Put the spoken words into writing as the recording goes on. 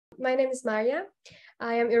My name is Maria.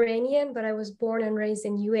 I am Iranian, but I was born and raised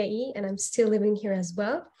in UAE, and I'm still living here as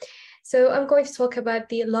well. So I'm going to talk about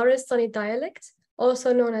the Larestani dialect,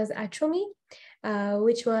 also known as Achomi,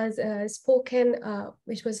 which was spoken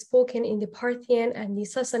in the Parthian and the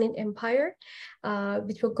Sassanid Empire,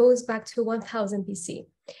 which goes back to 1000 BC.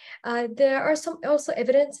 There are some also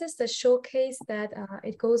evidences that showcase that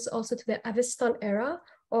it goes also to the Avestan era,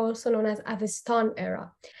 also known as Avestan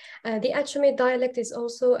era. The Achomi dialect is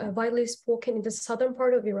also widely spoken in the southern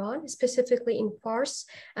part of Iran, specifically in Fars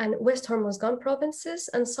and West Hormozgan provinces,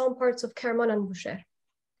 and some parts of Kerman and Bushehr.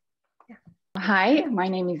 Yeah. Hi, my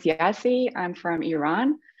name is Yassi. I'm from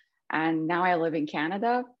Iran, and now I live in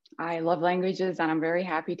Canada. I love languages, and I'm very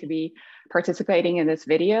happy to be participating in this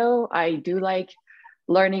video. I do like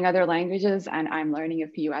learning other languages, and I'm learning a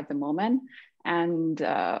few at the moment. And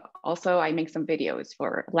also I make some videos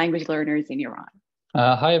for language learners in Iran.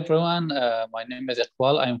 Hi everyone, my name is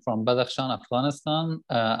Iqbal. I'm from Badakhshan, Afghanistan,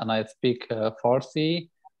 and I speak Farsi.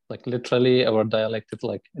 Like literally our dialect is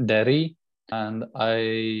like Dari, and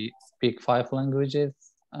I speak 5 languages,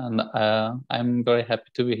 and I'm very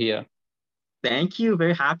happy to be here. Thank you.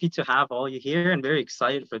 Very happy to have all you here and very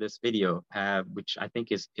excited for this video, which I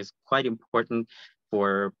think is quite important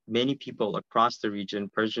for many people across the region,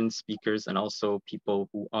 Persian speakers, and also people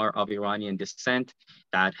who are of Iranian descent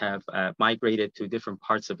that have migrated to different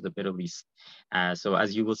parts of the Middle East. So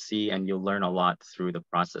as you will see, and you'll learn a lot through the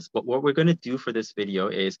process. But what we're going to do for this video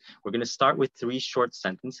is we're going to start with 3 short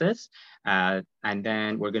sentences, and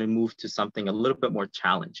then we're going to move to something a little bit more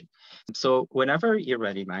challenging. So whenever you're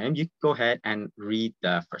ready, Mayim, you can go ahead and read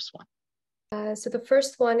the first one. So the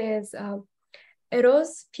first one is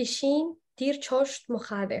Eroz Pishin Dir Chosht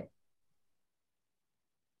Mokhade.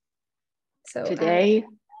 So today,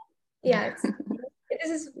 yeah,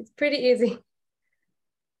 it's pretty easy.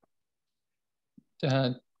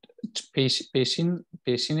 Patient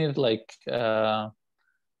is like sit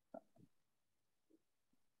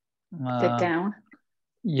down.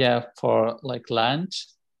 Yeah, for like lunch.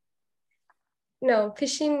 No,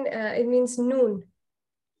 Pishin it means noon.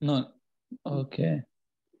 No, okay.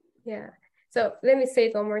 Yeah. So let me say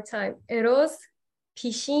it one more time. Eroz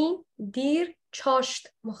pishin dir chosht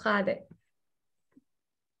mokhade.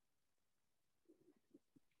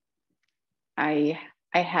 I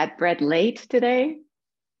had bread late today.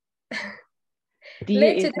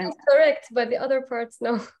 Late today is correct, but the other parts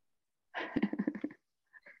no.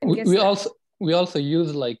 we also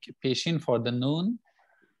use like pishin for the noon,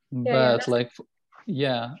 but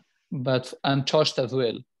and chosht as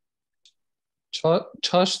well.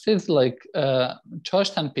 Chosht is like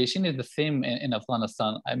chosht and pishin is the same in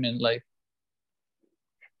Afghanistan. I mean, like,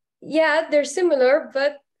 yeah, they're similar,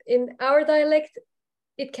 but in our dialect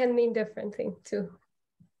it can mean different things too.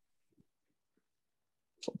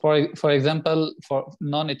 For example, for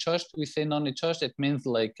noni chosht, we say noni chosht, it means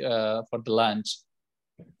like for the lunch.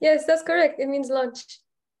 Yes, that's correct, it means lunch.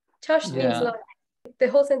 Chosht means lunch. The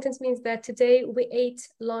whole sentence means that today we ate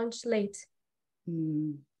lunch late.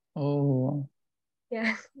 Oh.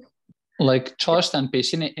 Yeah. Like chosht and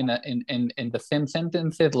pishin in the same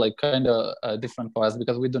sentences, like kind of different for us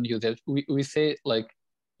because we don't use it. We say like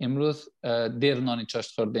imruz dir noni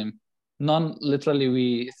chosht for them. Non literally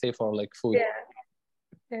we say for like food. Yeah,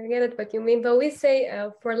 I get it what you mean. But we say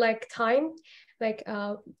for like time, like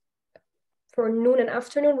for noon and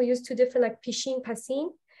afternoon, we use 2 different like pishin,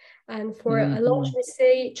 pasin. And for a lunch, we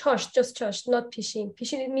say chosht, just chosht, not pishin.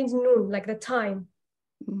 Pishin, it means noon, like the time.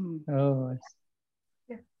 Oh,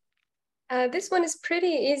 yeah. This one is pretty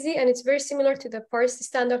easy, and it's very similar to the Farsi,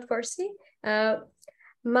 standard Farsi.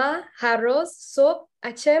 Ma har roz sobh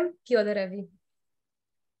achem piyade ravi.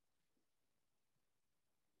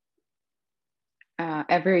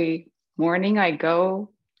 Every morning I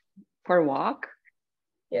go for a walk.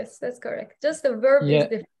 Yes, that's correct. Just the verb is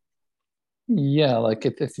different. Yeah, like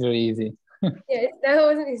it's very easy. Yeah, that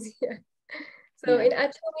wasn't easy. So in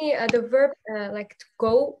Achomi, the verb like to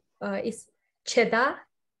go is cheda.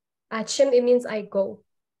 Achem, it means I go.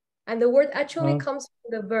 And the word Achomi comes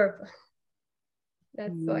from the verb.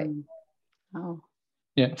 That's why. Oh.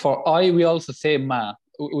 Yeah, for I, we also say ma.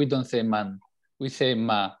 We don't say man. We say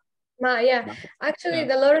ma. Ma, yeah. Actually,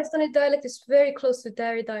 the Larestani dialect is very close to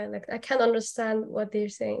Dari dialect. I can't understand what they're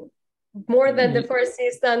saying. More than the Farsi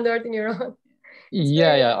standard in Iran.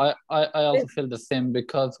 I also feel the same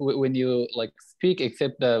because when you like speak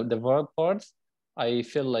except the verb parts, I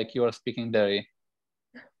feel like you are speaking Dari.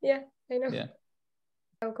 Yeah, I know. Yeah.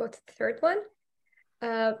 I'll go to the third one.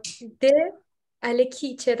 De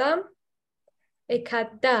aleki chedam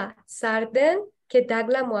ekada sarden ke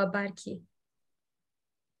dagla muabarki.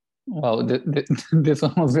 Wow, this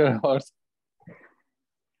one was very hard.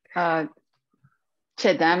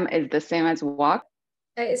 Chedam is the same as walk.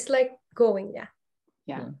 It's like going, yeah.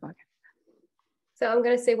 Yeah. Okay. So I'm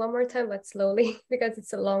gonna say one more time, but slowly because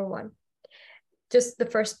it's a long one. Just the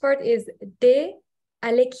first part is de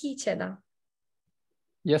aleki chedam.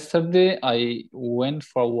 Yesterday, I went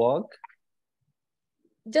for a walk.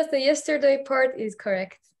 Just the yesterday part is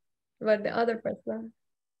correct, but the other part's not.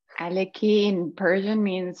 Aleki in Persian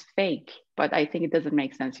means fake, but I think it doesn't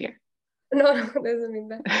make sense here. No, it doesn't mean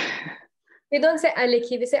that. We don't say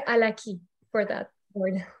aleki, we say alaki for that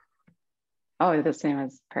word. Oh, it's the same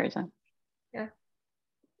as Persian. Yeah.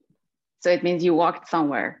 So it means you walked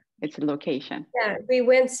somewhere. It's a location. Yeah, we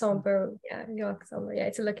went somewhere. Yeah, we walked somewhere. Yeah,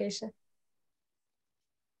 it's a location.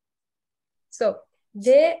 So,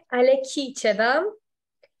 de aleki chedam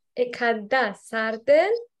ekadda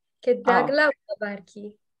sarden ke dagla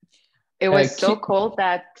barki. It was so cold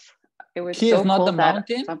that it was Ki so is not cold the that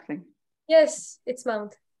mountain? something. Yes, it's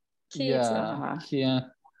Mount. Ki, Yeah, it's not. yeah.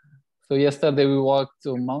 So yesterday we walked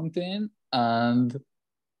to a mountain and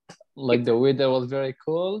like the weather was very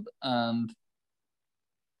cold and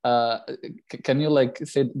can you like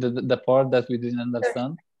say the part that we didn't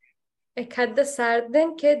understand? Ekadda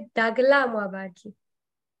sarden ke dagla barki.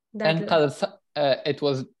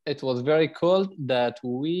 It was very cold that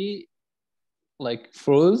we like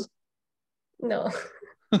froze. No.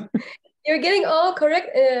 You're getting all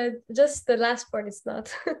correct. Just the last part is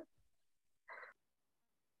not.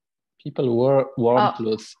 People wore warm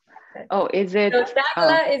clothes. Oh, is it? So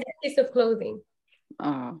dagla is a piece of clothing.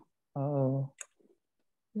 Oh.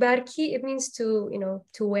 Barki, it means to,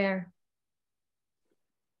 to wear.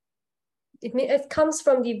 It comes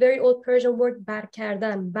from the very old Persian word bar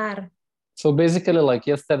kardan, bar. So basically, like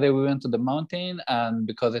yesterday, we went to the mountain, and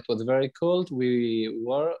because it was very cold, we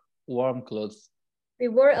wore warm clothes. We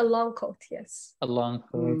wore a long coat, yes. A long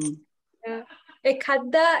coat. Yeah.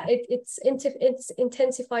 Ekadda, it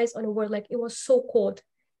intensifies on a word like it was so cold.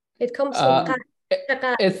 It comes from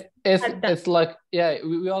it's like, yeah,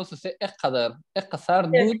 we also say iqadar.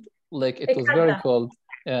 Iqasar dud, like it was very cold.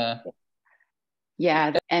 Yeah.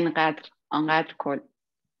 Yeah, enqadr cold.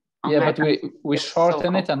 Yeah, but we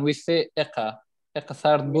shorten it and we say iqa.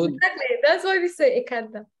 Iqasar dud. Exactly. That's why we say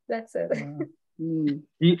ekadda. That's it.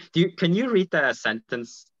 Can you read the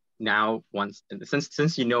sentence now once,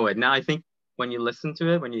 since you know it? Now I think when you listen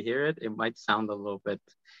to it, when you hear it, it might sound a little bit.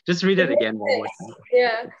 Just read it again one more time.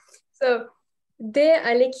 Yeah. So de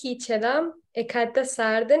aleki chedam ekadda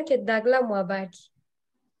sarden ke dagla muabarki.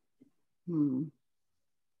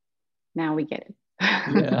 Now we get it.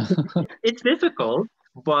 Yeah. It's difficult,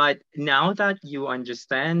 but now that you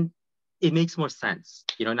understand, it makes more sense.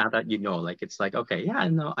 Now that you know, like it's like, okay, yeah,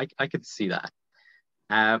 no, I could see that.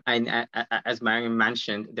 And as Mariam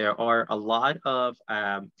mentioned, there are a lot of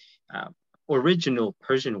original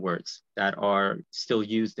Persian words that are still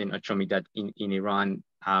used in Achomi that in Iran.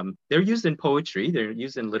 They're used in poetry, they're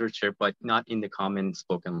used in literature, but not in the common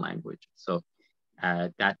spoken language. So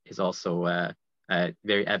that is also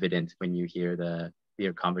very evident when you hear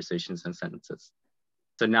your conversations and sentences.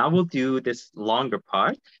 So now we'll do this longer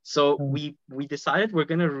part. So we decided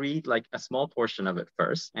we're going to read like a small portion of it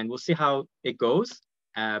first, and we'll see how it goes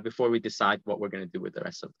before we decide what we're going to do with the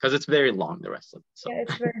rest of it, because it's very long, the rest of it. So. Yeah,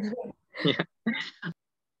 it's very long. Yeah.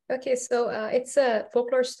 Okay, so it's a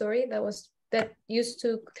folklore story that used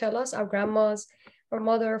to tell us our grandmas, our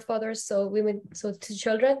mother, or fathers. So to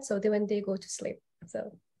children. So when they go to sleep.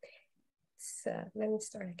 So let me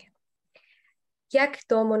start again. یک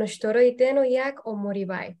دامنشترای دن و یک آموری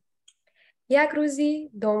بای. یک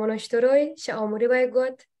روزی دامنشترای شه آموری بای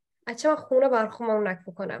گفت اچه خونه برخوام نک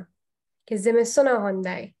بکنم که زمستان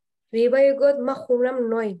آهنده ریبای گفت ما خونم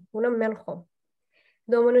نای خونم من خوام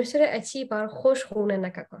دامنشتر اچی بر خوش خونه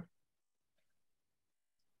نککن.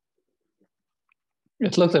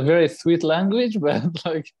 It looks a very sweet language, but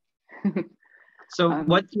like. So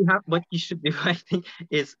what you should do, I think,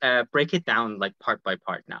 is break it down like part by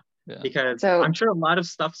part now. Yeah. Because I'm sure a lot of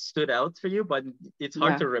stuff stood out for you, but it's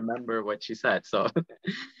hard to remember what she said. So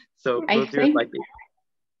we'll do it like this.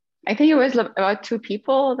 I think it was about two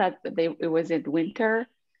people that it was in winter,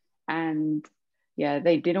 and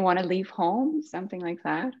they didn't want to leave home, something like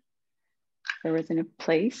that. There wasn't a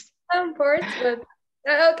place. Some parts, but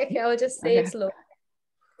okay, I'll just say it slow.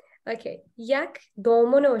 Okay, یک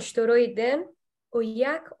دامن اشتروی دن و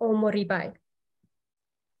یک آموری بای.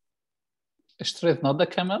 Ishtar is not the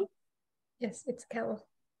camel? Yes, it's camel.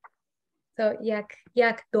 So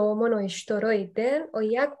یک دامن اشتروی دن و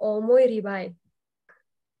یک آموری بای.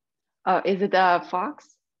 Oh, is it a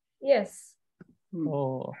fox? Yes.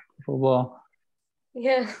 Oh, wow.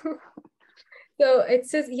 Yeah. So it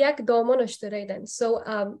says yak daman ashtaraydan. So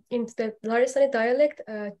in the Larestani dialect,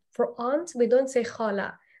 for aunt, we don't say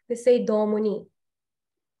khala, we say damuni.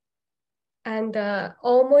 And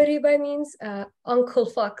Omoy riba means uncle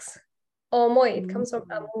fox. Omoy, it comes from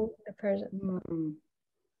Amu, the Persian.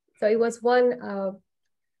 So it was one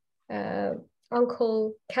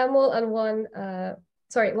uncle camel and one aunt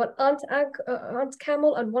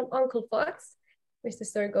camel and one uncle fox, which the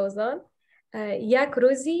story goes on. Yak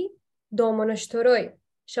ruzi domonashtoroy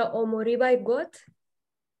sha omori by got.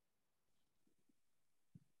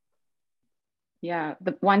 Yeah,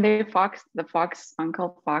 one day the fox,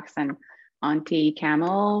 Uncle Fox and Auntie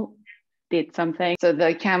Camel did something. So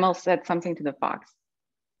the camel said something to the fox.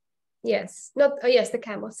 Yes, not yes, the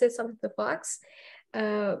camel said something to the fox.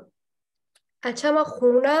 Achama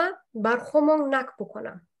khuna bar khomon nak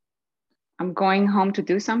bukonam. I'm going home to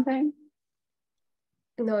do something.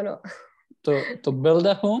 No. To build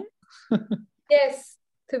a home? Yes,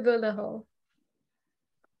 to build a home.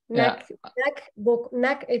 Nak,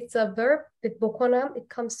 it's a verb with bokonam, it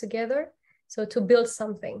comes together. So to build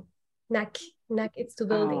something. Nak, it's to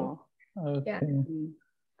building. Oh, okay. Yeah.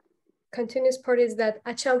 Continuous part is that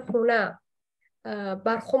acham khuna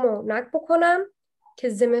bar khomon nak bukonam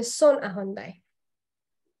ke zimeston ahonday.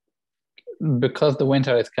 Because the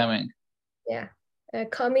winter is coming. Yeah.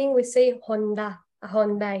 Coming, we say honda,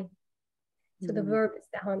 ahonday. So the verb is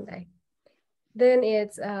the ahonday. Then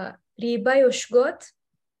it's riba yoshgot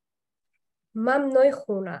mam noy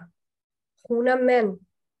khuna. Khuna men.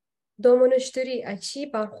 Domonoshturi achi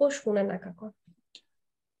bar khosh khuna nakakon.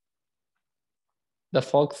 The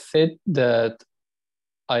fox said that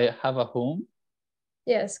I have a home.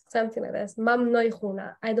 Yes, something like that. Mam noy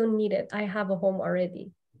khuna. I don't need it. I have a home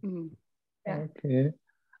already. Yeah. Okay.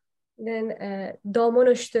 Then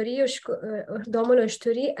domonoshturi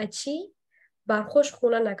achi bar khosh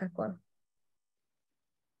khuna nakakon.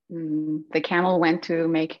 The camel went to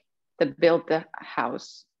build the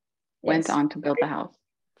house. Went on to build the house.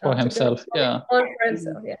 For himself, yeah. For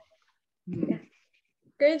himself, yeah.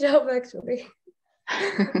 Great job, actually.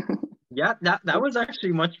 Yeah, that was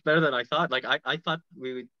actually much better than I thought. Like I thought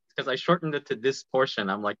we would, because I shortened it to this portion.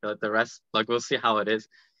 I'm like the rest, like we'll see how it is.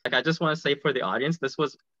 Like I just want to say for the audience, this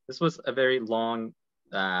was a very long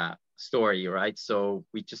story, right? So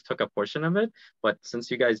we just took a portion of it, but since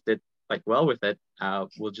you guys did like well with it,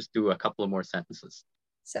 we'll just do a couple of more sentences.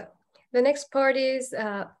 So the next part is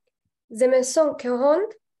زمستان که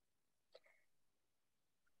هند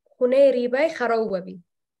خونه ریبای خراب ببی.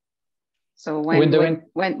 So when go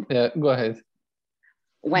ahead.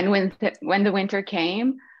 When the winter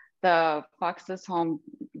came, the fox's home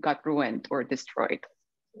got ruined or destroyed.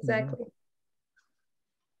 Exactly.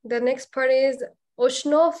 The next part is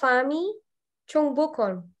اشنا فهمی چون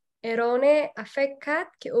بکن ایرانه افکر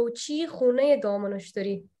کرد که او چی خونه دامنش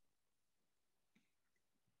داری.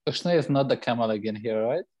 Ushna is not the camel again here,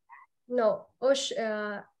 right? No,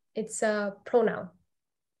 it's a pronoun.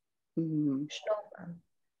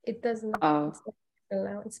 It doesn't.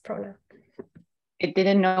 It's pronoun. It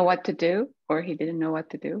didn't know what to do, or he didn't know what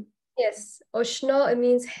to do. Yes, Oshno, it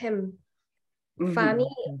means him. Fami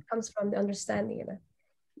comes from the understanding of it.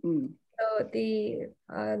 So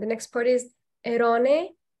the next part is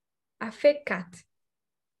Erone afekat.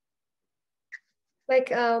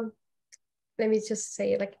 Like let me just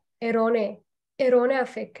say it like Erone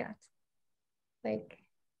afekat. Like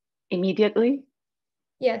immediately?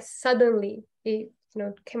 Yes, suddenly it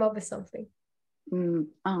came up with something. Yeah.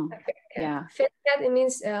 Afekat, it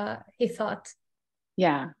means he thought.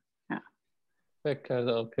 Yeah.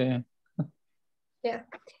 Okay. Yeah.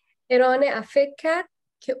 Erone afekat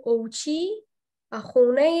که اوچی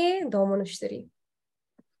خونه دامنش داری.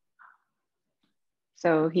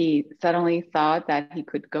 So he suddenly thought that he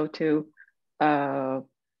could go to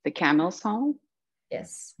the camel's home?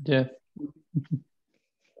 Yes. Yeah.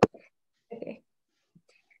 Okay.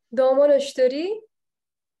 دامنش داری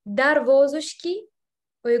در وازش کی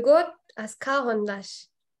اویگوت از که هندش.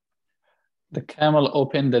 The camel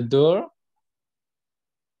opened the door.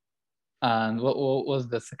 And what was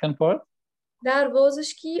the second part? در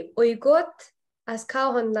وازش کی اویگوت از که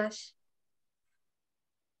هندش.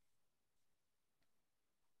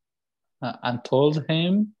 And told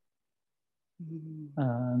him.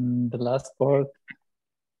 And the last part.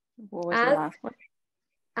 What was the last one?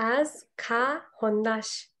 از که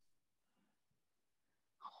هندش.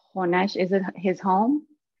 Honesh, is it his home?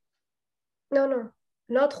 No,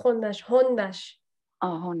 not هندش. هندش.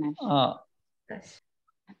 Oh, Honesh.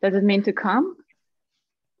 Does it mean to come?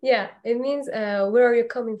 Yeah, it means where are you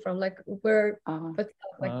coming from? Like where,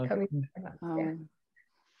 coming from. Yeah.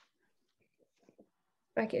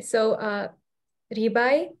 Okay, so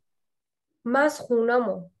Ribai mas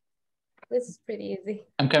khunamo. This is pretty easy.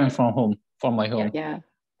 I'm coming from home, from my home. Yeah.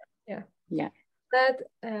 Yeah. Yeah. That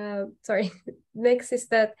sorry. Next is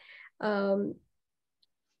that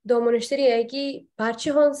domonushteri agi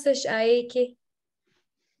barchi honsesh aiki.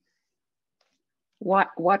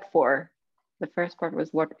 What for? The first part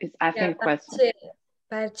was what is asking a question.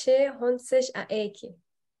 Barchi honsesh aiki.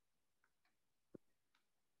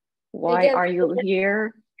 Why Again, are you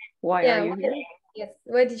here? Why are you here? Yes.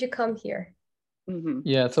 Why did you come here? Mm-hmm.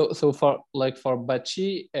 Yeah, so for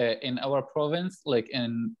Bachi in our province, like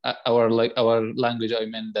in our language, I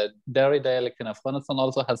mean the Dari dialect in Afghanistan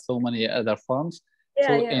also has so many other forms.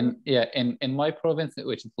 In my province,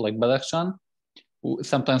 which is like Badakhshan,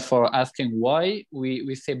 sometimes for asking why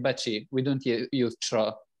we say Bachi. We don't use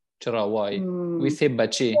chra why. We say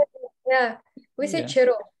Bachi. Yeah, we say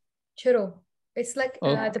chero. It's like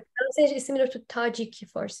the pronunciation is similar to Tajiki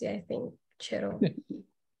Farsi, I think. Chero.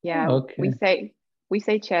 Yeah, okay. we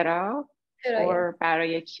say chera or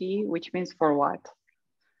barayachi, which means for what?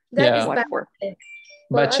 That is what for?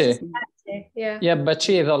 Bache. Yeah, Bache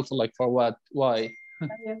is also like for what? Why?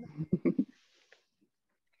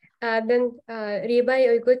 Then Ribai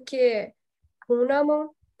oigot ke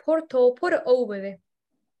hunamo porto por over.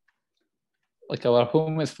 Like our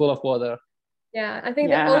home is full of water. Yeah, I think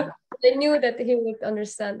that I knew that he would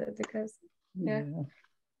understand it because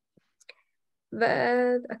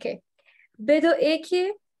But okay. Bedo eki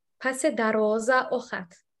pase daroza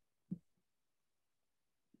ochat.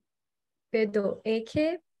 Bedo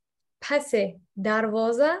eki pase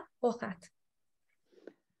darvoza ochat.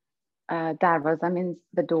 Darvaza means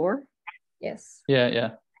the door. Yes.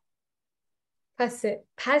 Yeah. Pase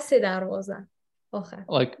darvoza ochat.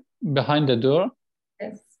 Like behind the door.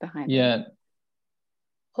 Yes. Behind. Yeah.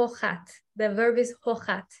 Hochat. The verb is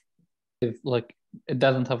hochat. It's like it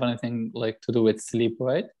doesn't have anything like to do with sleep,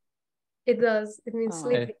 right? It does. It means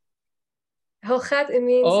sleeping. Hochat, it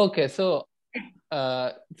means. Oh, okay, so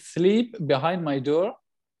sleep behind my door.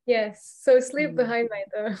 Yes. So sleep behind my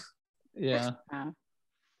door. Yeah.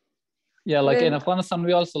 Yeah, like in Afghanistan,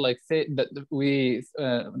 we also like say that we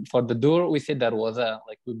for the door we say darwaza,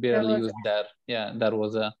 like we barely use dar. Yeah,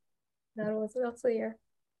 darwaza. Darwaza also here.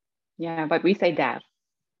 Yeah, but we say dar.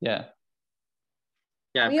 Yeah.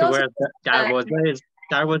 Yeah, where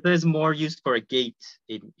darwaza is more used for a gate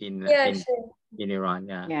in Iran.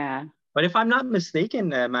 Yeah. But if I'm not mistaken,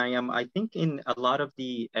 Mariam, I think in a lot of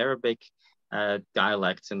the Arabic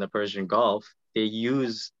dialects in the Persian Gulf, they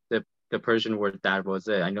use the Persian word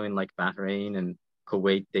darwaza. I know in like Bahrain and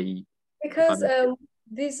Kuwait, because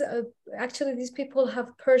these people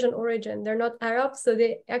have Persian origin. They're not Arab, so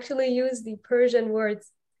they actually use the Persian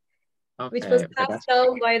words, which was passed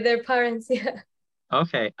down by their parents. Yeah.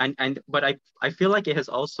 Okay, but I feel like it has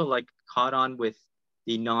also like caught on with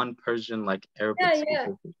the non-Persian like Arabic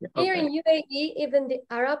speakers. Here in UAE, even the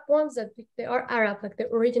Arab ones that they are Arab, like the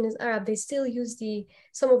origin is Arab, they still use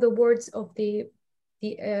some of the words of the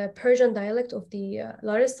Persian dialect of the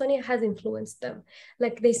Larestani has influenced them.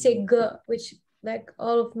 Like they say g, which like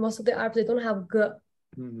most of the Arabs, they don't have g.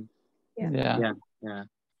 Yeah.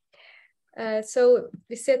 So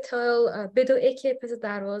we said bedo eke pes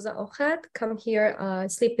darwaza ochat, come here,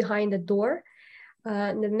 sleep behind the door.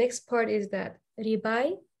 And the next part is that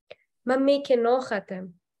ribai mammi ke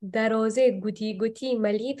nochatem daroze guti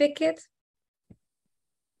mali veket.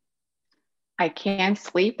 I can't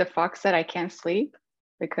sleep. The fox said I can't sleep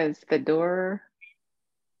because the door.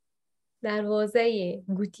 Darwaze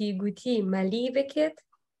guti mali veket.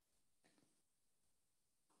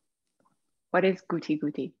 What is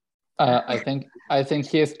guti? I think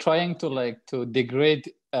he is trying to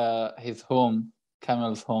degrade his home,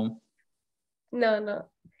 Camel's home. No.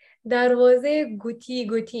 Darwaze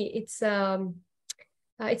guti.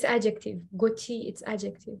 It's adjective. Guti, it's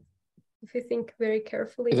adjective. If you think very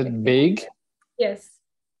carefully. Is it big? Yes.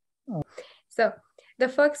 Oh. So the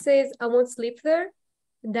fox says, I won't sleep there.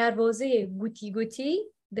 Darwaze guti,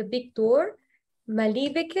 the big door. Mali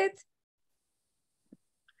veket.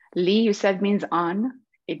 Li, you said means on.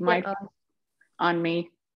 It might on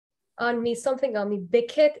me. On me, something on me.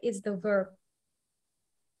 Beket is the verb.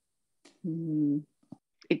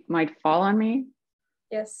 It might fall on me.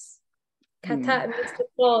 Yes. Kata means to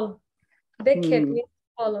fall. Beket means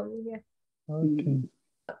to fall on me. Yeah. Okay.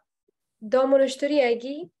 Domonushturi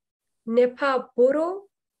agi nepa boro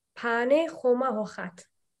pane khoma hochat.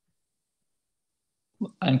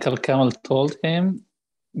 Uncle Camel told him,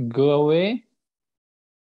 go away.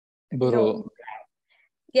 Buru.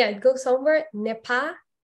 Yeah, go somewhere. Nepa,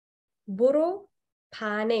 buru,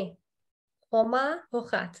 pane, homa,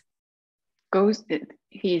 hochat.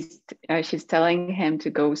 she's telling him to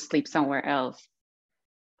go sleep somewhere else.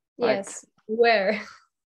 Yes. Where?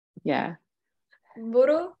 Yeah.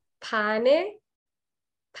 برو pane.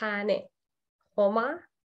 Homa.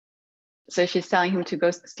 So she's telling him to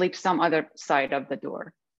go sleep some other side of the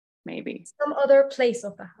door, maybe. Some other place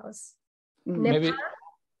of the house. Maybe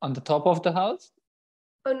on the top of the house?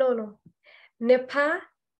 Oh, no. Nepa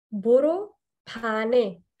buru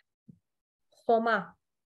pane. Homa.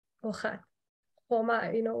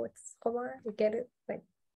 Homa, you know what's homa? You get it? Like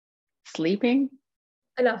sleeping?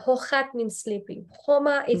 No, hochat means sleeping.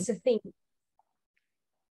 Homa, it's a thing.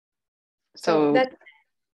 So that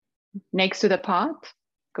next to the pot?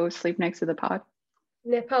 Go sleep next to the pot?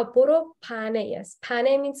 Nepal buru pane, yes.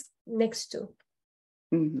 Pane means next to.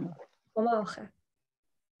 Homa ochat.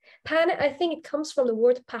 Pane, I think it comes from the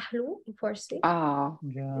word pahlu in Farsi. Oh,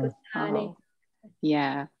 yeah. Oh.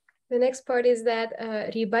 Yeah. The next part is that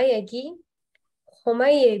ribayagi,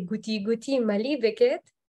 homaye guti mali beket.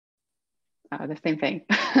 The same thing.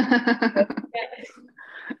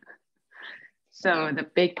 So the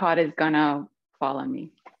big pot is gonna follow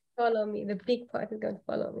me. Follow me. The big pot is going to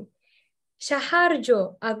follow me.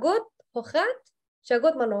 Shaharjo agot hochat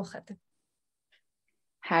shagot manochat.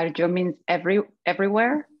 Harjo means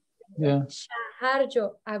everywhere. Yeah.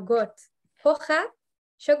 Shaharjo agot hochat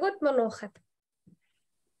shagot manochat.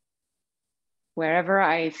 Wherever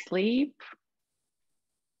I sleep,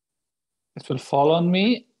 it will fall on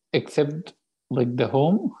me, except like the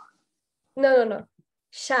home. No.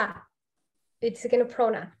 Sha. It's again a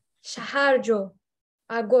pronoun. Shaharjo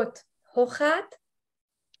agot hochat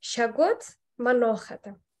shagot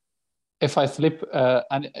manochat. If I sleep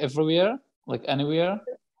everywhere, like anywhere.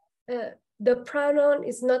 The pronoun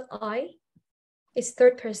is not I, it's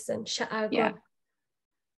third person. Sha'agot. Yeah.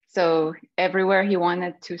 So everywhere he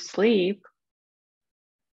wanted to sleep.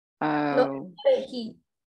 No, he.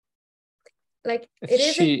 Like it's it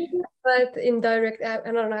is she. a he, but indirect.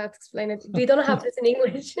 I don't know how to explain it. We don't have this in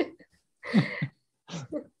English.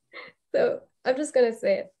 So I'm just gonna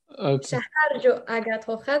say it. Okay. Shaharjo agat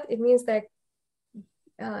hochat. It means like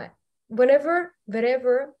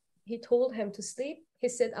wherever he told him to sleep, he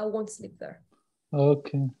said, I won't sleep there.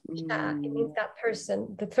 Okay. It means that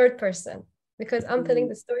person, the third person. Because I'm telling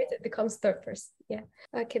the story, it becomes third person. Yeah.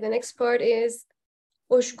 Okay, the next part is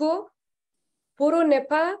Oshgo Puro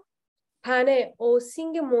Nepa Pane O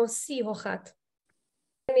Singe Mosi Hochat.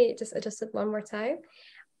 Let me just adjust it one more time.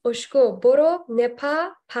 Oshgo Boro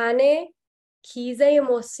Nepa Pane Kize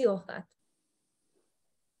Mosi Hochat.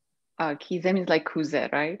 Kize means like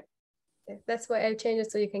kuze, right? That's why I changed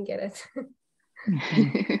it so you can get it.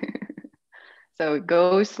 So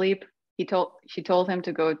go sleep. She told him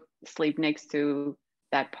to go sleep next to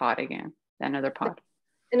that pot again, another pot.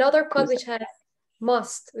 Another pot which has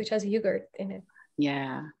must, which has yogurt in it.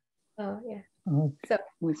 Yeah. Oh yeah. Okay. So,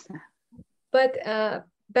 but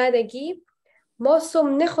badagi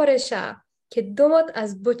mosum nekhoresha ke domot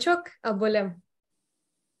az buchok abolem.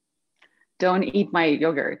 Don't eat my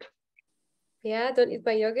yogurt. Yeah, don't eat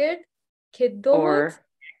my yogurt. Ke domot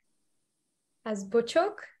az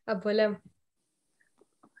buchok abolem.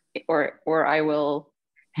 Or I will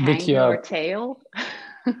hang your tail.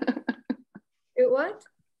 What?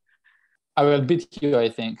 I will beat you, I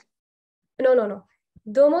think. No.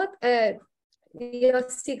 Domot,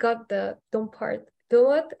 Yossi got the dom part.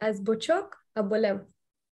 Domot az buchok abolem.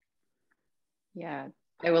 Yeah,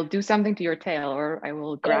 I will do something to your tail, or I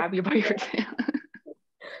will grab you by your tail.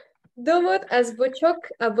 Domot az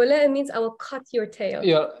buchok abolem means I will cut your tail.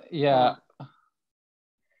 Yeah.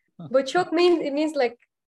 Buchok means like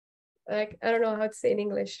I don't know how to say in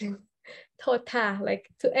English. Tota, like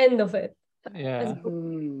to end of it. Yeah.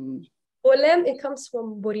 Bolem, it comes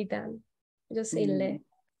from buridan. Just say le.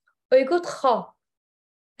 Oygut kha.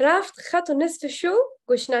 Raft khat nisf shu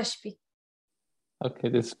gush nashbi. Okay,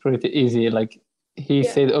 this is pretty easy. Like he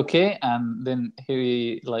said okay, and then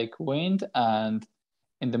he like went, and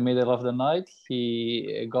in the middle of the night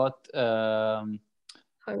he got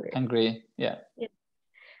hungry. Yeah.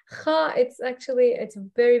 Kha, it's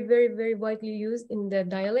very, very, very widely used in the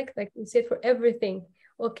dialect. Like we say it for everything.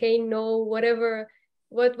 Okay, no, whatever,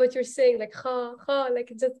 what you're saying, like kha,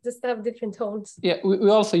 like just have different tones. Yeah, we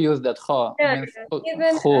also use that kha.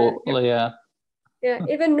 Even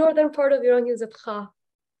even northern part of Iran use it kha.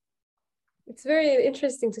 It's very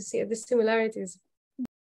interesting to see the similarities.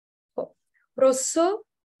 Rosso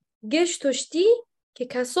gesh toshti ke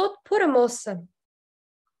kasot pur mosan.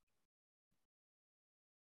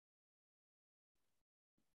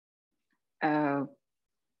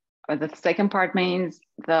 The second part means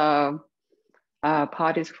the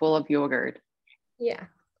pot is full of yogurt. Yeah.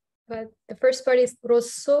 but the first part is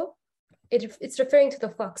rosso. It's referring to the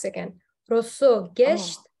fox again. Rosso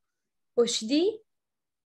gesht oshdi.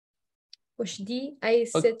 Oshdi. I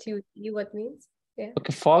said to you what means. Yeah.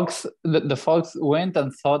 Okay, fox. The fox went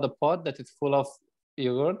and saw the pot that is full of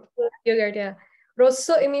yogurt. Yogurt, yeah.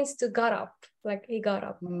 Rosso, it means to got up. Like he got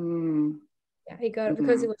up. Yeah, he got up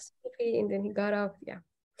because he was sleepy and then he got up. Yeah.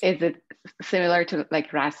 Is it similar to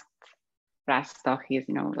like Rastochis,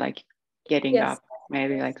 you know, like getting up,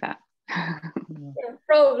 maybe like that? Yeah,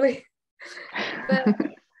 probably. But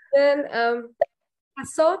then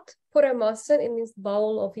kasot puramasan, it means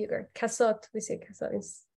bowl of yogurt. Kasot, we say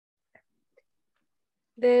kasot.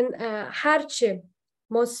 Then harche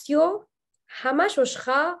mosyo hamash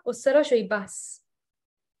oshcha osera bas.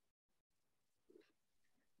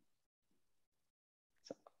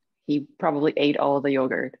 He probably ate all the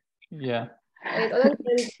yogurt. Yeah. And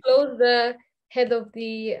close the head of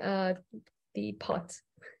the pot.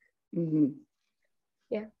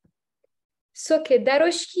 Yeah. So که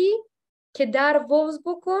دروشکی که در ووز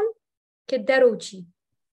بکن که دروچی.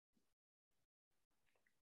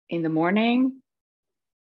 In the morning?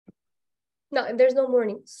 No, there's no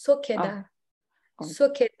morning. So که در. So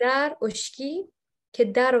که در اشکی که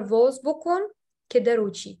در ووز بکن که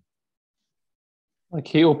دروچی. Like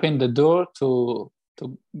he opened the door to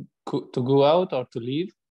go out or to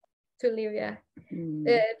leave. To leave, yeah.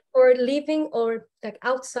 Or leaving or like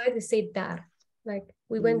outside, we say dar. Like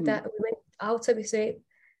we went outside, we say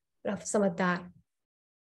raf sama dar.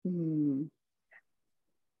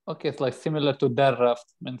 Okay, it's like similar to dar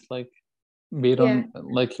raft, means like Biron,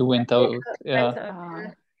 like he went out.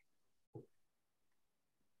 Yeah.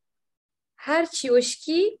 Har chi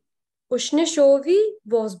ushki ushne shovi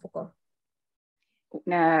voz bukon.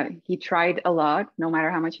 He tried a lot, no matter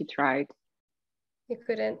how much he tried. He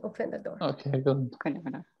couldn't open the door. Okay, good.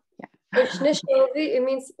 Yeah. It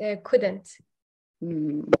means couldn't.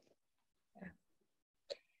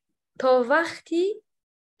 تا وقتی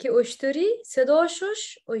که اشتری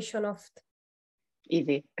صداشش شنفت.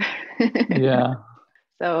 Easy. Yeah.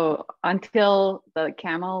 So until the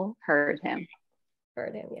camel heard him.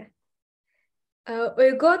 Heard him, yeah.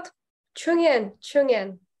 Uygot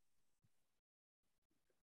chungen.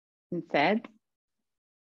 And said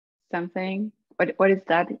something. What is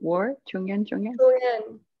that word? Chungen.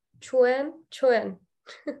 Chuen.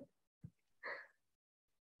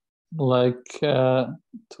 Like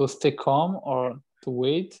to stay calm or to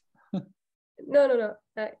wait? No.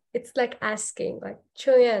 It's like asking, like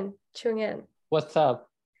chungen. What's up?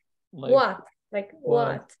 Like, what? Like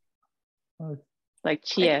what? Like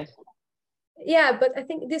chia. Yeah, but I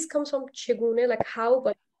think this comes from chigune, like how,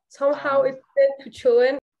 but somehow it's said to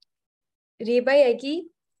chuen. Ribayagi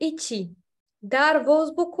ichi dar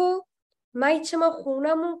voz boko maichama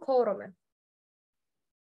khunamun korome.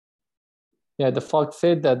 Yeah, the fox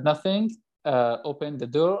said that nothing. Open the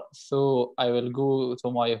door, so I will go to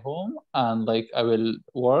my home and like I will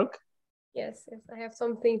work. Yes, I have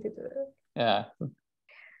something to do. Yeah.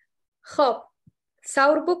 خب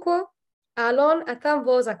سور بکو الان اتم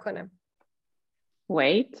واز کنم.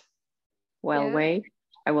 Wait. Wait.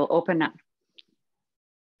 I will open up.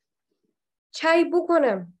 چای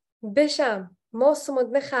بکنم بشم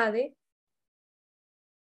ماسمود نخاده.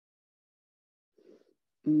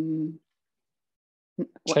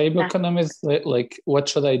 چای بکنم is like what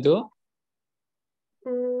should I do?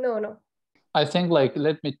 No. I think like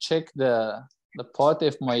let me check the pot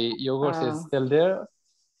if my yogurt is still there.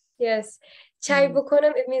 Yes. Chai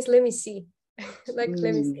بکنم, it means let me see. Like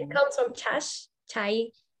let me see. It comes from chash,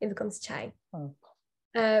 chai, it becomes chai.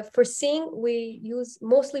 For seeing we use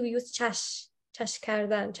chash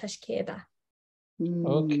kardan, chash keda.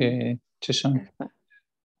 Okay. Chisham.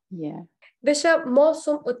 Yeah. Bishop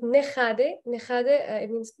mosum ut nechade, it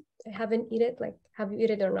means I haven't eaten it, like have you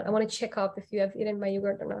eaten it or not? I want to check up if you have eaten my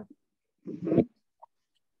yogurt or not.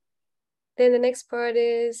 Then the next part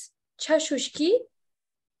is chashushki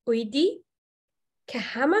uidi ke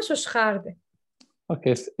hamash ushkharde.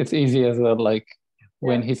 Okay, it's easy as well. Like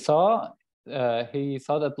when he saw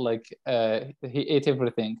that like he ate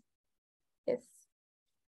everything. Yes.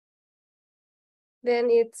 Then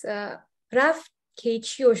it's raf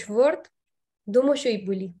kechi oshvord dumoshoy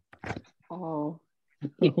buli. Oh,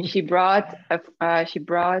 she brought a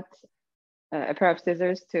pair of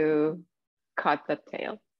scissors to cut the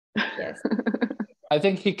tail. Yes. I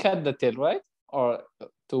think he cut the tail, right? Or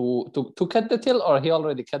to cut the tail, or he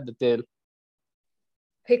already cut the tail?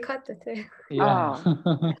 He cut the tail. Yeah.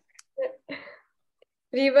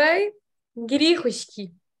 Ribay giri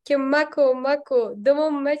khushki ke mako damo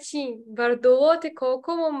machi bardowat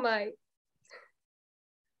kokomon mai.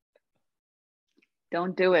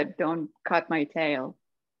 Don't do it. Don't cut my tail.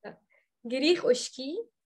 Girih ushki.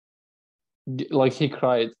 Like he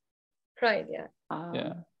cried. Cried, yeah.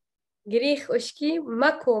 Yeah. Girih ushki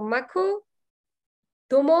mako mako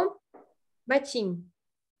domom machim.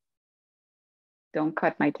 Don't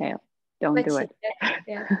cut my tail. Don't do it.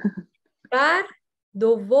 Yeah. Bar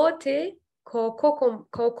dovote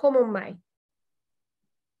kokomomai.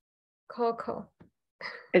 Koko.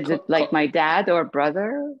 Is it like my dad or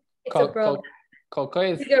brother? It's a brother. Koko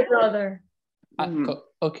is bigger brother.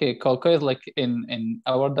 Okay, Koko is like in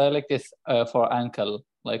our dialect is for ankle.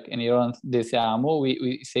 Like in Iran, they say amo,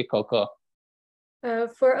 we say Koko.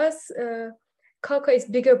 For us, Kaka is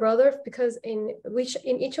bigger brother because in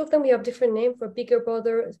each of them we have different name. For bigger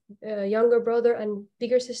brother, younger brother, and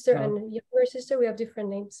bigger sister and younger sister, we have different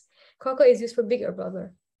names. Kaka is used for bigger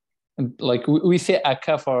brother. And like we say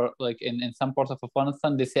Akka for like in some parts of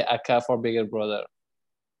Afghanistan, they say Akka for bigger brother.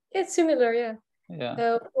 It's similar, yeah.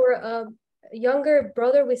 Yeah. For younger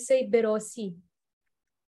brother, we say Berosi.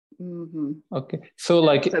 Okay, so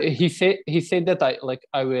like he said that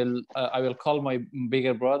I will call my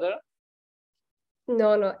bigger brother.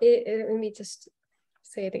 No, let me just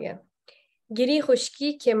say it again. Giri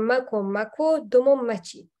khushki ke mako domo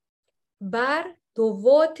machi. Bar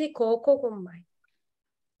dovote koko komai.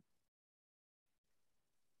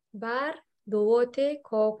 Bar dovote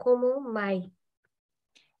koko mai.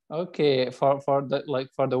 Okay, for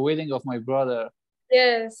the wedding of my brother.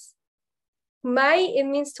 Yes. Mai, it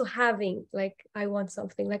means to having, like I want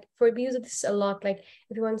something. Like we use this a lot. Like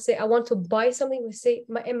if you want to say I want to buy something, we say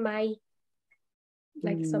mai.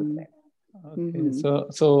 Like something. Okay,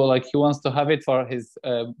 so like he wants to have it for his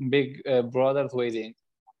big brother's wedding.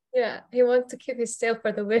 Yeah, he wants to keep his tail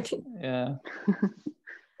for the wedding. Yeah.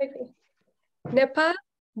 Okay. Nepa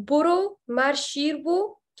buro mar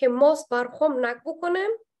shirbu ke mos barkhom nakbu konem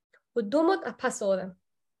u domot apas odem.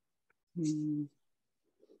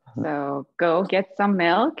 So go get some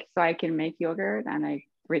milk so I can make yogurt and I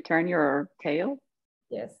return your tail.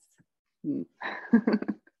 Yes.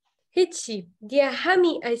 Hichi dia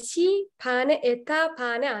hami achi pane eta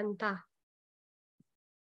pane anta.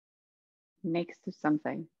 Next to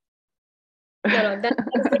something. No, that's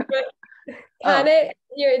different. Pane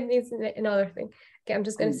here it means another thing. Okay, I'm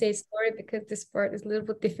just gonna say story because this part is a little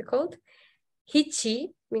bit difficult.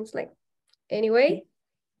 Hichi means like anyway.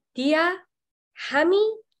 Dia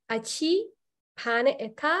hami achi pane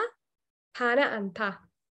eta pane anta.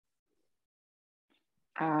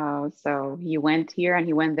 Oh, so he went here and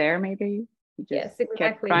he went there, maybe? He just yes, exactly.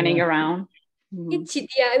 kept running around.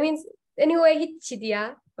 Hichidia, it means anyway,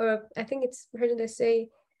 hichidia, or I think it's heard they say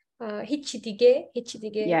hichidige.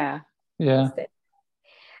 Yeah.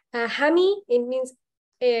 Hami, it means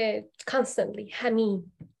constantly. Hami.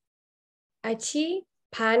 Achi,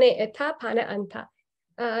 pane eta, pane anta.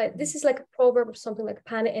 This is like a proverb or something like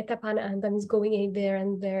pane eta, pane anta means going in there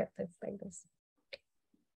and there. That's like this.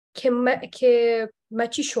 Ke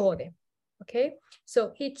machi shode. Okay,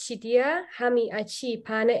 so hichidia hami achi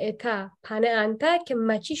pane eta pane anta ke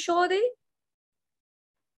machi shode.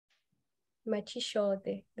 Machi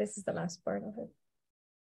shode. This is the last part of it.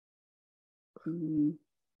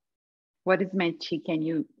 What is machi? Can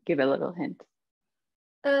you give a little hint?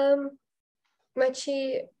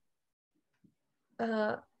 Machi.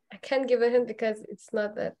 I can't give a hint because it's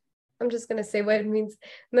not that. I'm just gonna say what it means.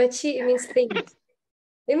 Machi, it means things.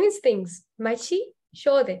 It means things. Machi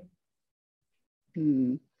shode.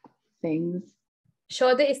 Things.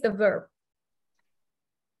 Shode is the verb.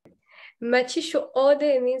 Machi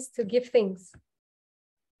shode means to give things.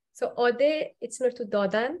 So ode, it's not to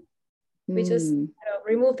dadan. We just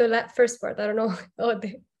remove the first part. I don't know.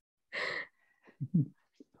 Ode.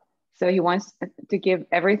 So he wants to give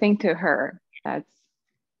everything to her. That's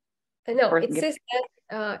no. It says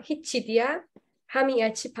that hichidia hami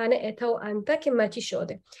achi pane etao anta ke machi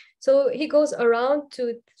shode. So he goes around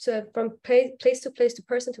from place to place, to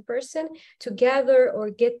person, to gather or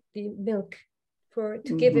get the milk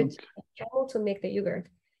to give it to the camel to make the yogurt.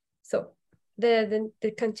 So the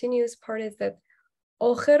continuous part is that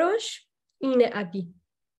Ocherosh ine abi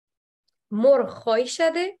mor khoy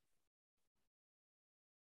shade.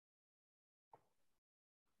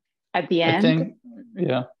 At the end? I think,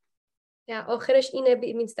 yeah. Yeah, Ocherosh ine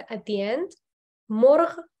abi means that at the end.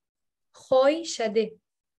 Mor khoy shade.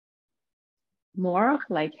 More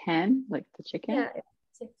like hen, like the chicken? Yeah.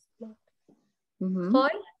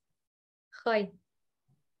 Khoy.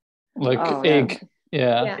 Like egg.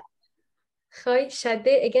 Yeah. Khoy shade.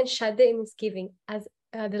 Again, shade means giving. As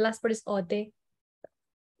the last word is ode.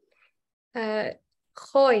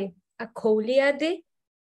 Khoy a koliade.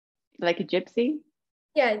 Like a gypsy?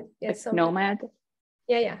 Yeah, like nomad?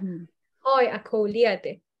 Yeah. های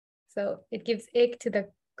اکولیاده. So it gives egg to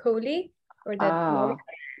the کلی or the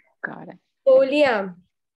got it. کولی هم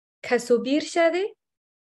کسوبیر شده.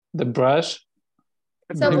 The brush.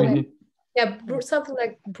 Something like, something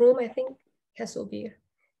like broom, I think. Kasubir.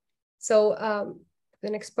 So the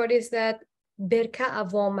next part is that Berka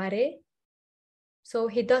avomare. So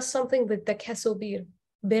he does something with the kasubir.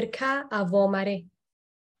 Berka avomare.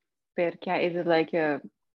 Berka, is it like a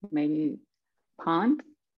maybe pond?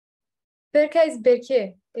 Berka is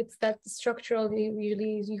berke. It's that structural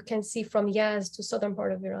usually you can see from Yaz to southern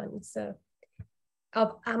part of Iran. It's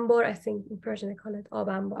ab ambor, I think in Persian they call it ab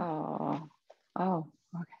ambor. Oh,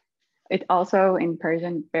 okay. It also in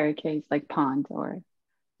Persian barricades like pond or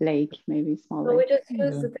lake, maybe small lake. We just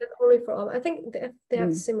use it only for all. I think they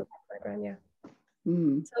have similar background, yeah.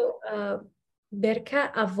 So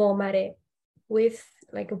berka avomare with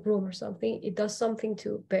like a broom or something. It does something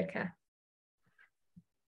to berka.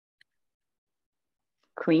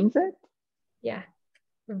 Cleans it? Yeah.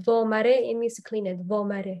 Vomare, it means to clean it.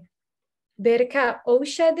 Vomare. Berka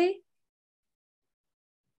oshade.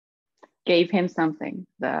 Gave him something.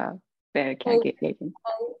 The berka gave him.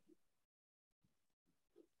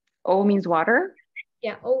 O means water?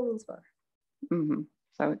 Yeah, O means water.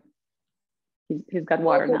 So he's got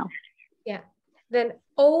water now. Yeah. Then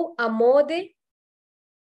O amode.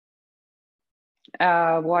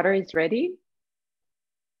 Water is ready?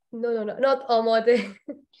 No, not amode.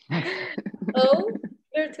 O,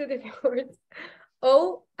 there are two different words.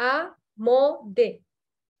 O amode.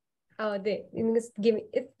 It means giving.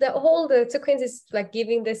 It's the sequence is like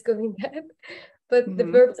giving this, giving that, but the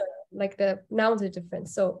verbs are like the nouns are different.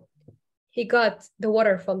 So he got the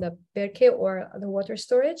water from the berke or the water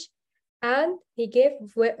storage, and he gave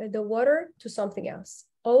the water to something else.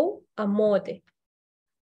 O amode.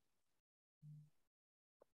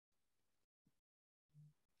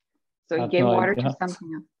 So he gave water to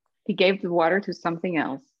something else. He gave the water to something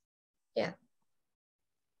else. Yeah.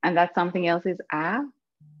 And that something else is a?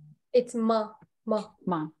 It's ma.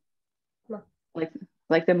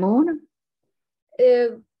 Like the moon?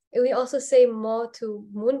 We also say ma to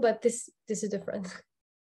moon, but this is different.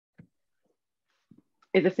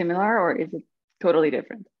 Is it similar or is it totally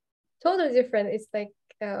different? Totally different. It's like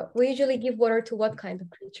we usually give water to what kind of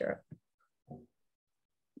creature?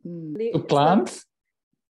 To plants?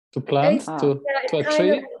 To plants? To a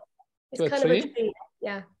tree? It's kind of a tree.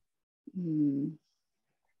 Yeah.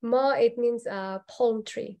 Ma, it means palm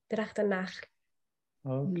tree. Okay.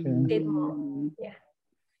 Yeah.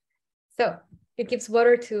 So it gives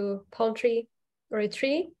water to palm tree or a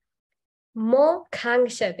tree. Ma kang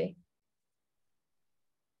shade.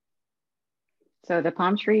 So the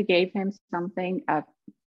palm tree gave him something.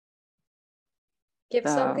 Give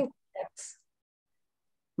something else.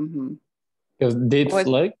 Because dates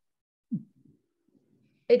like?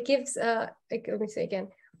 It gives, let me say again.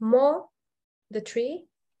 Ma, the tree.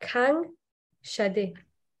 Kang shade.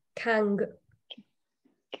 Kang.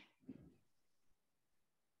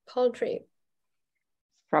 Palm tree.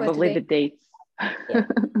 Probably the dates. Yeah.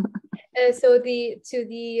 So the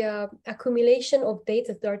accumulation of dates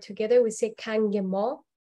that are together, we say kangema.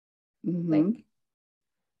 Like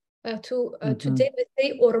to date we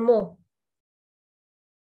say ormo.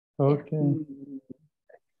 Okay.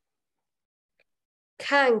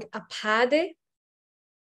 Kang apade.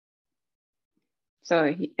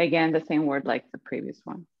 So again, the same word like the previous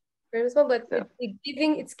one. But so.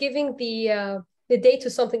 it's giving the date to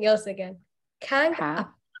something else again. Kang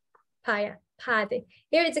apaya. Pade.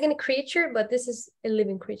 Here it's again a creature, but this is a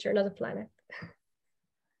living creature, not a planet.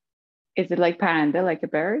 Is it like panda, like a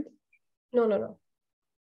bird? No.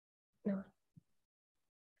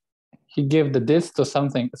 He gave the disk to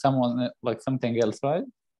someone like something else, right?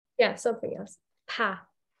 Yeah, something else. Pa.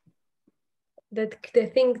 The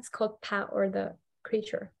thing is called pa, or the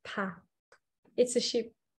creature. Pa. It's a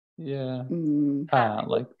sheep. Yeah. Pa.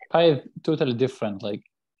 Like pa is totally different. Like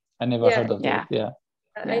I never heard of it. Yeah.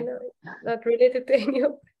 I know, not related to any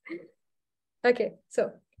of. Okay,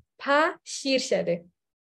 so pa shir shade.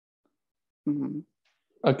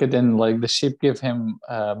 Okay, then like the sheep give him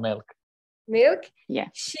milk. Milk? Yeah.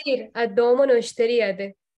 Shir adomo noshteri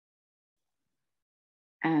ade.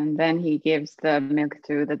 And then he gives the milk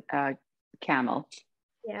to the camel.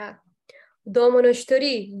 Yeah. Domo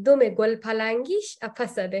noshteri dume gol palangish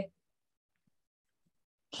apasade.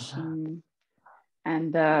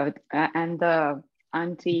 And the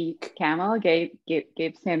auntie camel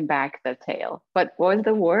gives him back the tail. But what was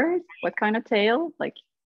the word? What kind of tail? Like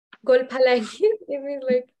Gol palangi. It means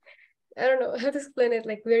like, I don't know how to explain it.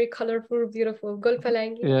 Like very colorful, beautiful. Gol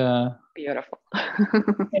palangi. Yeah. Beautiful.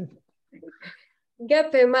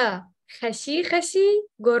 گپ ما خشی خشی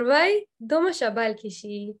گروی دوم شبال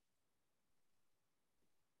کشی.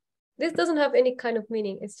 This doesn't have any kind of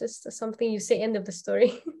meaning. It's just something you say end of the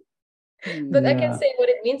story. But I can say what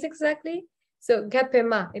it means exactly. So gap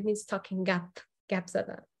ma, it means talking gap. Gap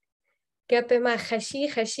sada. Gap ma khashi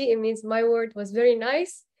khashi, it means my word was very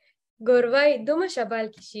nice. Gorvai duma shabal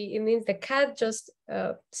kishi, it means the cat just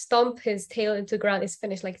stomped his tail into the ground. It's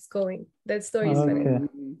finished, like it's going. That story is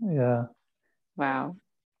finished. Yeah. Wow.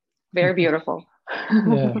 Very beautiful.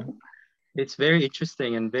 Yeah. It's very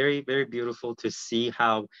interesting and very, very beautiful to see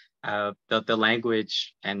how the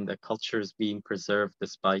language and the culture is being preserved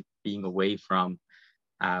despite being away from,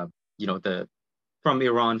 from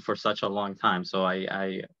Iran for such a long time. So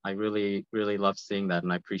I really, really love seeing that,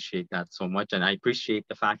 and I appreciate that so much. And I appreciate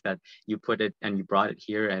the fact that you put it and you brought it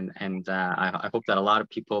here, and I hope that a lot of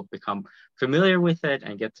people become familiar with it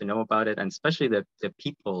and get to know about it, and especially the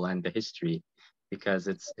people and the history, because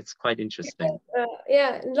it's quite interesting.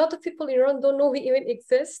 Yeah, a lot of people in Iran don't know we even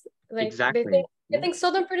exist. Like exactly. They think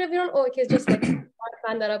southern part of Iran, oh, it's just like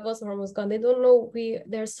Arab or Hormuzgan. They don't know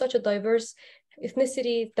there's such a diverse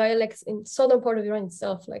ethnicity, dialects in southern part of Iran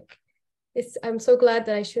itself. Like I'm so glad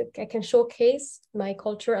that I can showcase my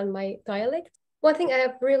culture and my dialect. One thing I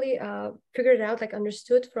have really figured out, like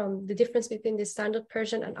understood from the difference between the standard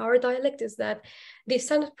Persian and our dialect, is that the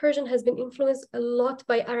standard Persian has been influenced a lot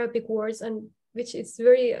by Arabic words, and which is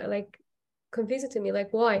very like confusing to me,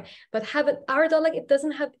 like why? But our dialect, it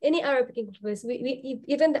doesn't have any Arabic influence. We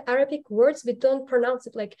even the Arabic words, we don't pronounce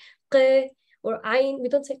it like q or ayn. We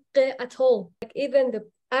don't say q at all. Like even the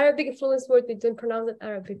Arabic influence word, we don't pronounce it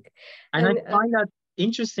Arabic. And I find that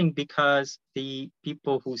interesting because the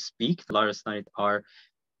people who speak Larestani are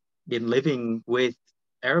been living with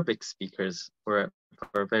Arabic speakers for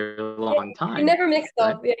a very long time. It never mixed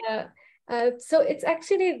up, yeah. So it's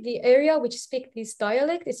actually the area which speak this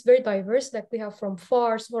dialect. It's very diverse. Like we have from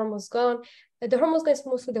Fars, Hormozgan. The Hormozgan is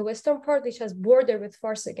mostly the western part, which has border with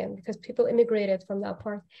Fars again, because people immigrated from that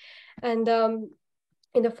part. And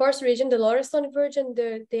in the Fars region, the Larestani region,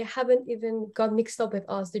 they haven't even got mixed up with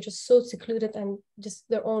us. They're just so secluded and just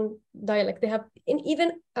their own dialect. They have,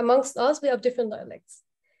 even amongst us, we have different dialects.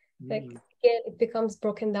 Like again, it becomes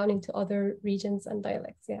broken down into other regions and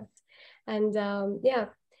dialects. Yeah, and yeah.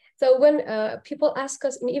 So when people ask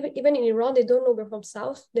us, and even in Iran, they don't know we're from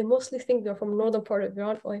South. They mostly think we're from northern part of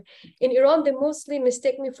Iran. Or in Iran, they mostly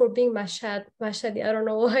mistake me for being Mashhadi. I don't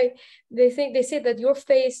know why. They say that your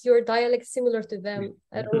face, your dialect is similar to them.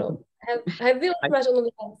 I don't know. I have real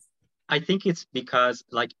I think it's because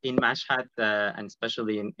like in Mashhad and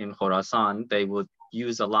especially in Khorasan, they would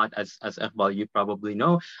use a lot, as Iqbal, you probably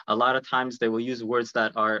know, a lot of times they will use words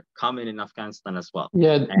that are common in Afghanistan as well.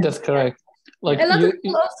 Yeah, that's correct. Like a lot of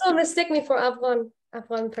people also mistake me for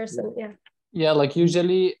Afghan person. Yeah. Yeah, like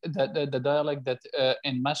usually the dialect that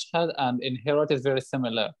in Mashhad and in Herat is very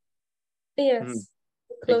similar. Yes,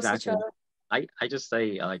 close exactly. each other. I just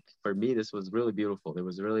say, like, for me, this was really beautiful. It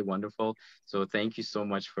was really wonderful. So thank you so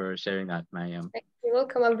much for sharing that, Mariam. You're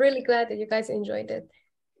welcome. I'm really glad that you guys enjoyed it.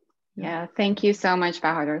 Yeah, thank you so much,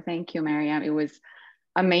 Bahadur. Thank you, Mariam. It was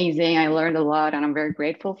amazing. I learned a lot and I'm very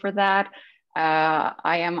grateful for that.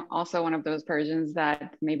 I am also one of those Persians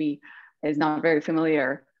that maybe is not very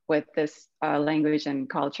familiar with this language and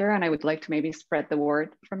culture, and I would like to maybe spread the word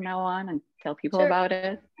from now on and tell people about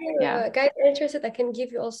it. Yeah, guys are interested, I can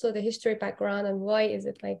give you also the history background and why is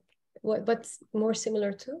it like what's more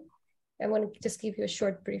similar to. I want to just give you a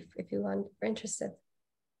short brief if you are interested.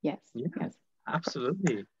 Yes, yes,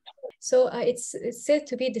 absolutely. So it's said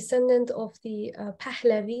to be descendant of the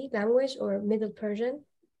Pahlavi language or Middle Persian.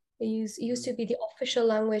 It used to be the official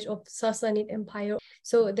language of Sassanid Empire.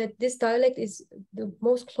 So that this dialect is the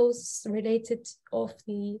most close related of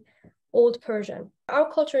the Old Persian.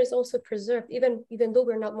 Our culture is also preserved, even though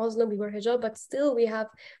we're not Muslim, we wear hijab, but still we have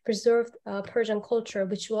preserved Persian culture,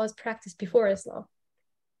 which was practiced before Islam.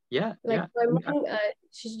 Yeah, like my mom,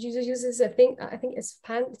 she uses a thing. I think it's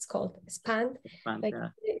pan. It's called pan. Like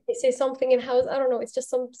they say something in house. I don't know. It's just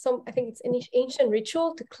some. I think it's an ancient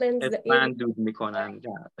ritual to cleanse the air.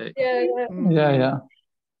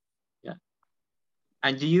 Yeah.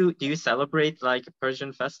 And do you celebrate like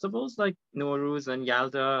Persian festivals like Nowruz and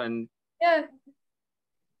Yalda and? Yeah.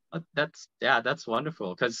 That's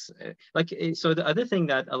wonderful, because so the other thing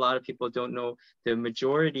that a lot of people don't know, the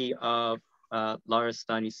majority of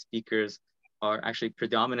Larestani speakers are actually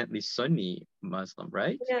predominantly Sunni Muslim,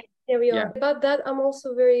 right? Yeah, we are. About that, I'm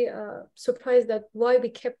also very surprised that why we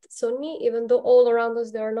kept Sunni, even though all around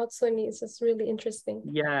us they are not Sunni. It's just really interesting.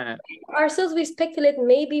 Yeah. Ourselves, we speculate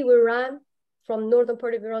maybe we ran from northern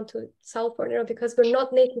part of Iran to south part of Iran because we're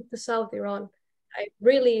not native to South Iran. I'm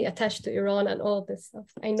really attached to Iran and all this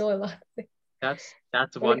stuff. I know a lot.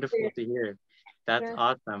 That's wonderful to hear. That's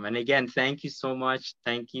awesome. And again, thank you so much.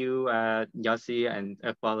 Thank you, Yassi and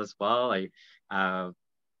Iqbal as well.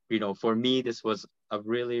 You know, for me, this was a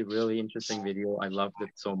really, really interesting video. I loved it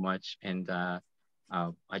so much. And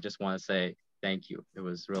I just want to say thank you. It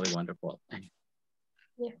was really wonderful.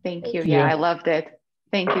 Thank you. Yeah, I loved it.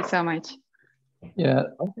 Thank you so much. Yeah.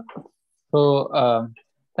 So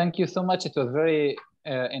thank you so much. It was very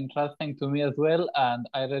interesting to me as well. And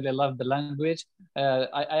I really love the language.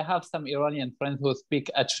 I have some Iranian friends who speak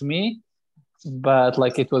Achomi, but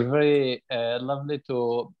like it was very lovely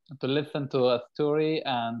to listen to a story,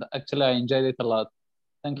 and actually I enjoyed it a lot.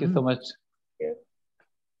 Thank you so much.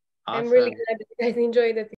 I'm really glad that you guys enjoyed it.